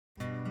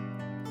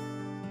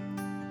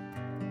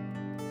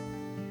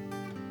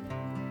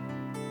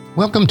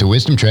Welcome to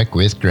Wisdom Trek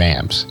with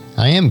Gramps.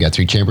 I am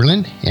Guthrie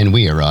Chamberlain, and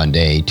we are on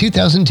day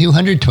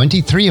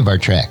 2223 of our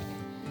trek.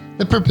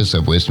 The purpose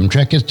of Wisdom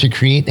Trek is to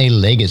create a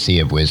legacy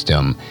of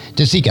wisdom,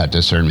 to seek out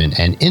discernment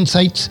and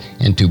insights,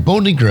 and to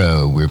boldly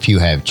grow where few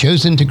have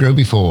chosen to grow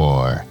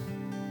before.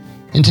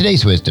 In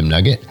today's Wisdom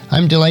Nugget,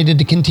 I'm delighted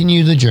to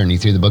continue the journey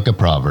through the book of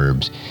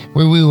Proverbs,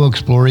 where we will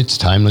explore its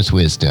timeless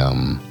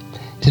wisdom.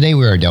 Today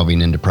we are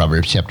delving into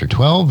Proverbs chapter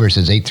 12,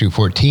 verses 8 through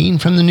 14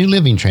 from the New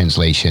Living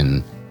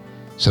Translation.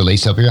 So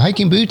lace up your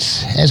hiking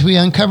boots as we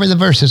uncover the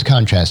verses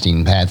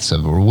contrasting paths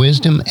of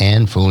wisdom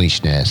and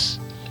foolishness.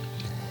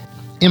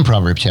 In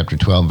Proverbs chapter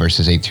 12,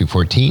 verses 8 through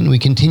 14, we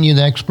continue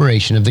the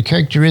exploration of the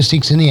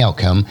characteristics and the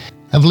outcome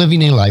of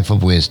living a life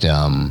of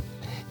wisdom.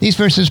 These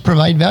verses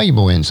provide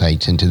valuable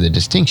insights into the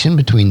distinction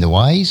between the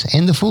wise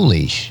and the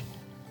foolish.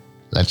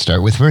 Let's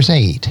start with verse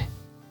 8.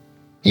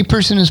 A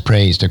person is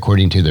praised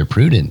according to their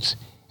prudence,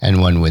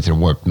 and one with a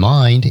warped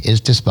mind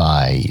is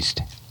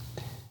despised.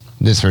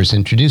 This verse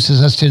introduces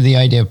us to the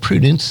idea of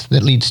prudence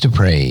that leads to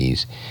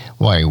praise,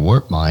 while a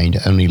warped mind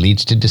only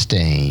leads to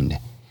disdain.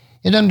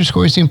 It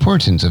underscores the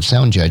importance of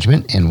sound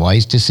judgment and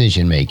wise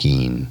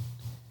decision-making.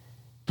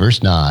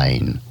 Verse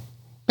 9.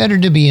 Better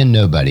to be a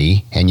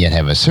nobody and yet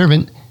have a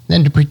servant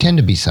than to pretend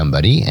to be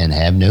somebody and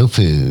have no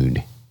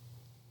food.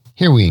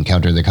 Here we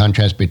encounter the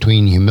contrast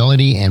between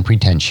humility and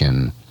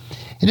pretension.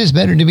 It is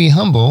better to be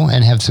humble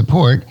and have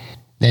support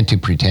than to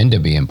pretend to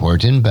be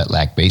important but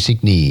lack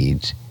basic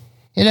needs.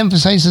 It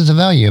emphasizes the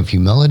value of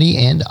humility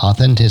and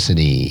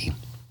authenticity.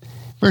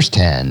 Verse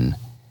 10.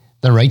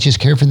 The righteous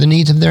care for the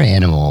needs of their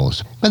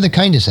animals, but the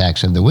kindest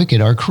acts of the wicked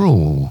are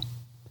cruel.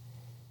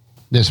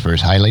 This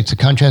verse highlights the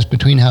contrast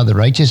between how the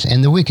righteous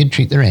and the wicked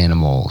treat their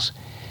animals.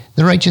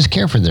 The righteous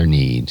care for their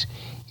needs.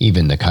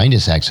 Even the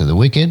kindest acts of the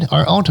wicked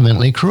are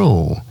ultimately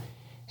cruel.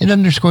 It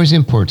underscores the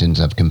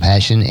importance of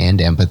compassion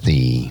and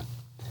empathy.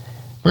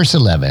 Verse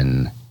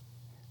 11.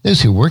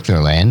 Those who work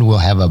their land will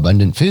have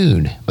abundant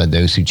food, but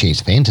those who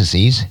chase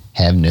fantasies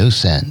have no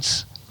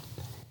sense.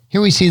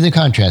 Here we see the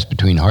contrast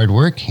between hard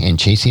work and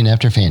chasing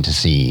after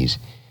fantasies.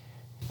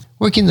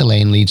 Working the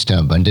land leads to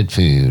abundant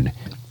food,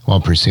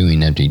 while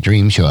pursuing empty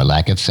dreams show a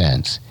lack of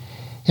sense.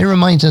 It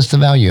reminds us the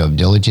value of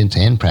diligence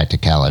and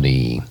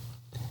practicality.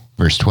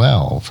 Verse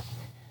 12.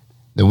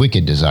 The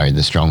wicked desire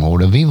the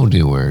stronghold of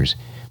evildoers,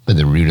 but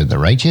the root of the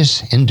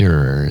righteous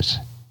endures.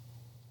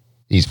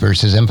 These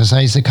verses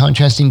emphasize the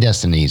contrasting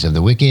destinies of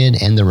the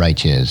wicked and the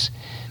righteous.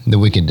 The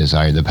wicked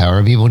desire the power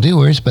of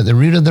evildoers, but the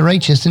root of the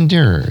righteous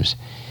endures.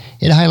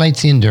 It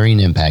highlights the enduring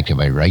impact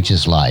of a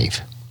righteous life.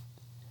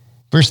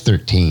 Verse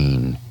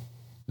 13.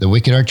 The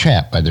wicked are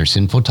trapped by their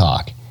sinful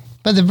talk,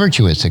 but the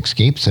virtuous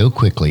escape so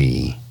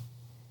quickly.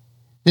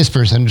 This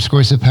verse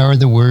underscores the power of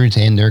the words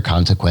and their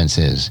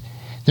consequences.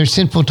 Their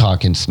sinful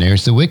talk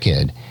ensnares the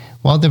wicked,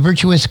 while the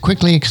virtuous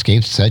quickly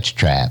escapes such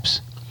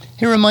traps.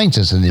 It reminds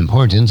us of the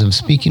importance of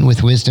speaking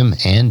with wisdom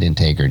and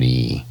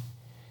integrity.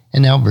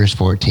 And now verse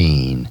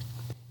 14.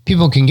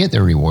 People can get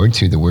their reward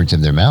through the words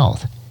of their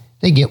mouth.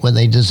 They get what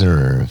they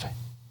deserve.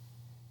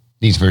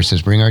 These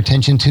verses bring our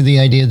attention to the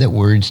idea that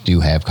words do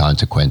have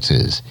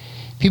consequences.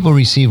 People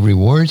receive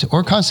rewards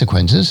or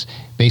consequences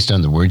based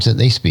on the words that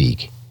they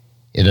speak.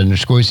 It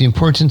underscores the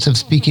importance of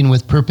speaking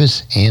with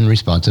purpose and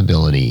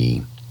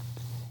responsibility.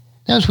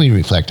 Now as we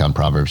reflect on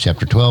Proverbs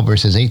chapter 12,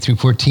 verses 8 through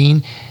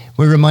 14,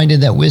 we're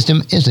reminded that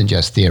wisdom isn't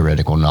just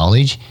theoretical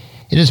knowledge.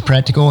 It is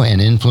practical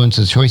and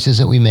influences choices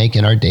that we make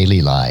in our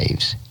daily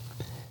lives.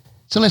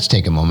 So let's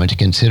take a moment to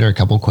consider a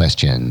couple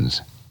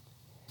questions.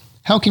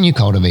 How can you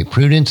cultivate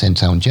prudence and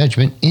sound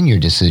judgment in your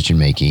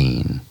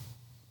decision-making?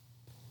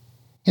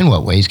 In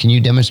what ways can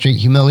you demonstrate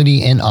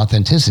humility and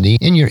authenticity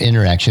in your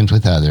interactions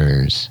with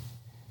others?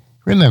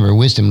 Remember,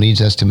 wisdom leads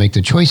us to make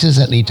the choices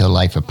that lead to a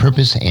life of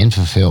purpose and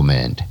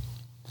fulfillment.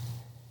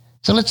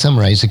 So let's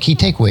summarize the key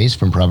takeaways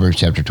from Proverbs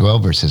chapter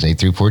 12, verses 8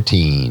 through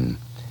 14.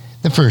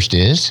 The first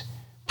is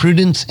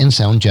prudence and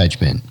sound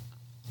judgment.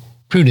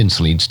 Prudence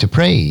leads to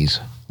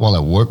praise, while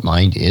a warped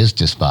mind is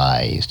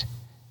despised.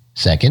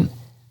 Second,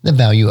 the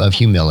value of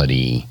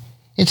humility.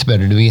 It's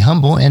better to be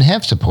humble and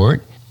have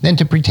support than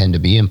to pretend to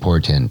be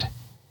important.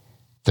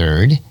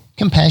 Third,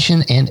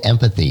 compassion and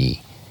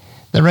empathy.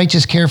 The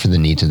righteous care for the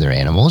needs of their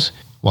animals,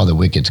 while the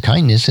wicked's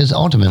kindness is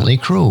ultimately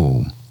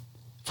cruel.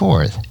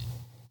 Fourth,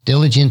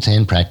 diligence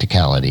and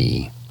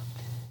practicality.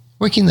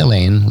 Working the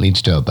land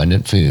leads to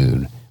abundant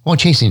food, while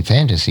chasing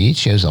fantasies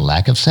shows a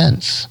lack of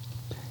sense.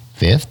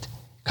 Fifth,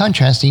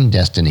 contrasting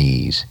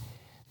destinies.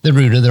 The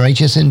root of the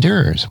righteous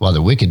endures, while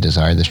the wicked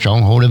desire the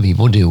stronghold of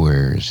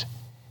evildoers.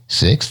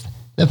 Sixth,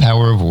 the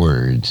power of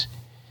words.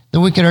 The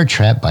wicked are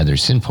trapped by their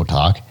sinful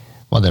talk,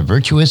 while the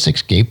virtuous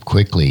escape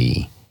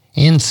quickly.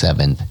 And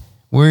seventh,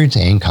 words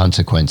and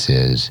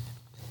consequences.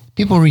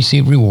 People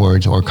receive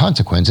rewards or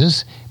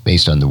consequences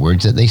based on the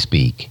words that they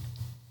speak.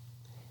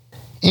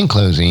 In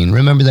closing,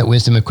 remember that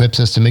wisdom equips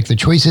us to make the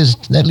choices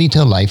that lead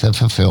to a life of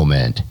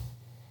fulfillment.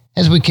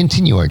 As we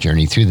continue our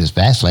journey through this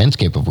vast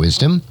landscape of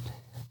wisdom,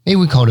 may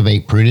we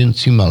cultivate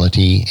prudence,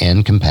 humility,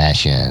 and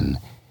compassion,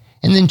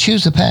 and then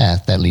choose a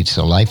path that leads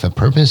to a life of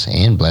purpose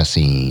and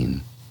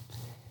blessing.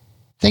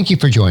 Thank you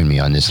for joining me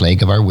on this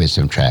leg of our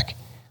wisdom trek.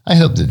 I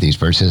hope that these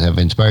verses have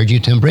inspired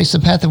you to embrace the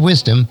path of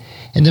wisdom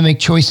and to make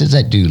choices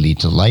that do lead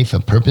to a life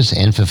of purpose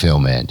and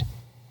fulfillment.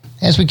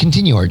 As we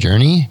continue our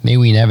journey, may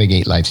we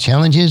navigate life's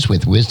challenges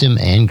with wisdom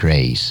and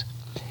grace.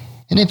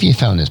 And if you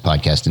found this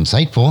podcast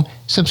insightful,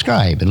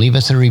 subscribe and leave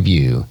us a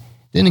review.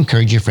 Then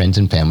encourage your friends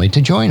and family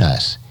to join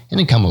us and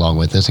then come along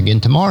with us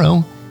again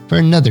tomorrow for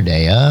another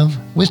day of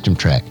Wisdom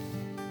Trek,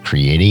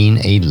 creating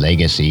a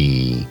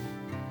legacy.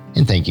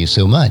 And thank you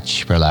so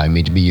much for allowing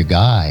me to be your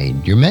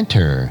guide, your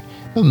mentor,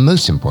 but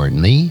most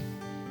importantly,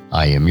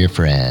 I am your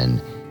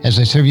friend as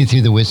I serve you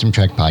through the Wisdom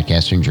Trek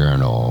podcast and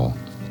journal.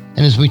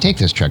 And as we take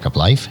this trek of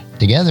life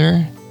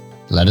together,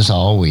 let us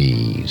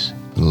always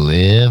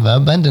live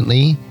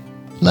abundantly,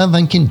 love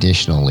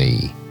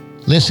unconditionally,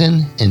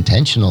 listen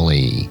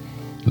intentionally,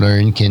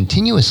 learn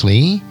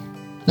continuously,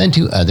 lend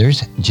to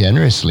others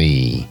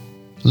generously,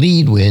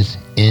 lead with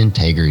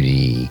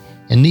integrity,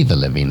 and leave a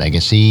living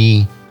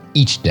legacy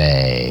each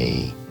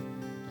day.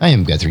 I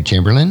am Guthrie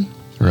Chamberlain,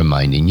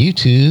 reminding you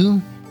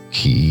to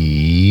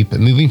keep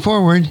moving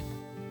forward,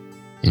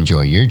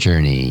 enjoy your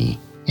journey,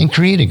 and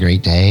create a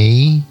great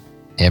day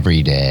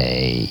every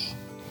day.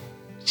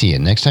 See you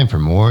next time for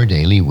more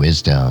daily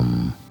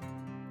wisdom.